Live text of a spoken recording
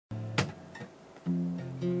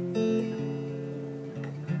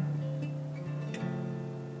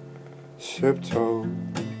tiptoe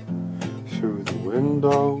through the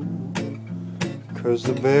window, 'cause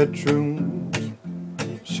the bedroom's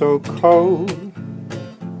so cold.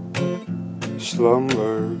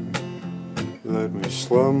 Slumber, let me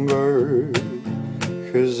slumber,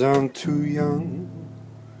 'cause I'm too young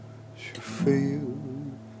to feel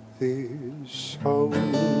this hold.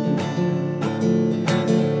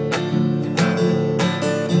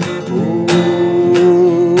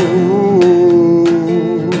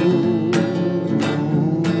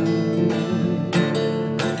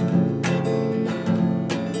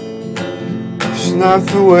 It's not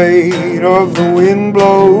the weight of the wind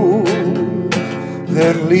blows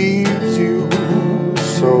that leaves you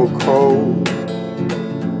so cold.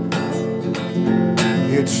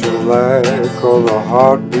 It's a lack of a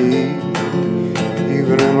heartbeat,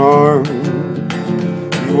 even an arm.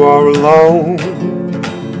 You are alone,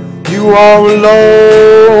 you are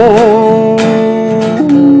alone.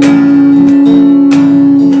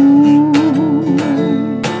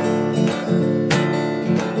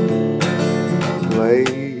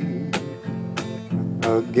 Late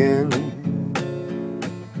again,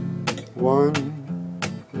 one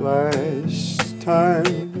last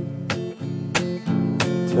time.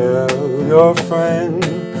 Tell your friends,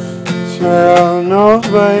 tell no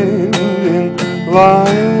friend in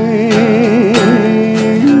line.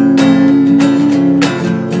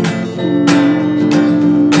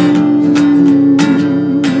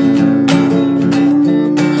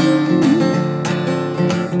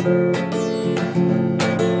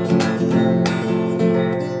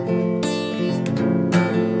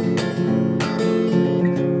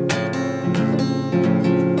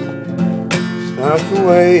 Not the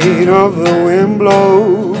weight of the wind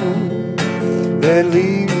blows that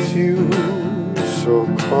leaves you so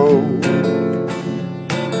cold.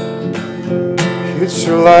 It's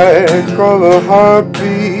a lack of a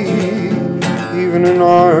heartbeat, even an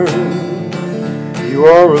arm. You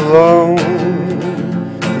are alone,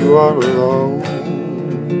 you are alone.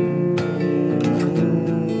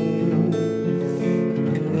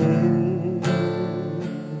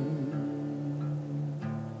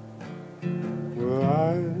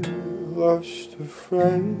 I lost a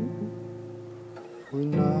friend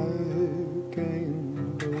when I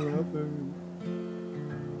gained a lover.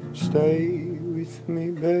 Stay with me,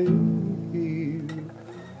 babe,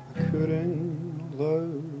 I couldn't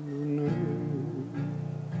love another.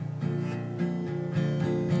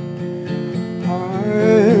 I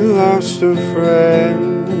lost a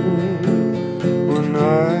friend when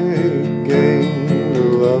I gained a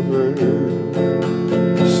lover.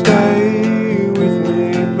 Stay with me,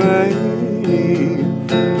 babe,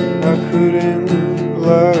 I couldn't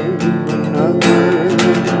love another.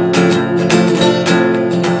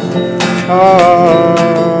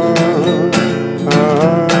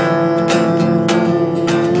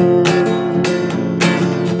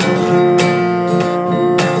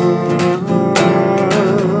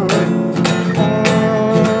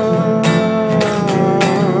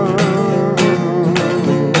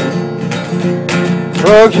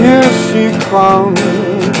 But here she comes,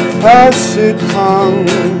 acid tongue,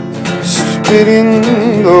 spitting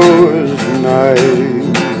those nights.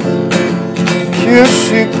 Here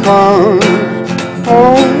she comes,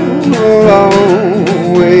 all alone,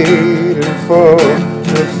 waiting for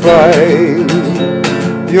the fight.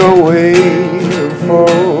 You're waiting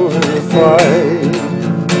for the fight,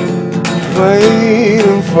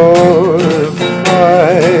 waiting for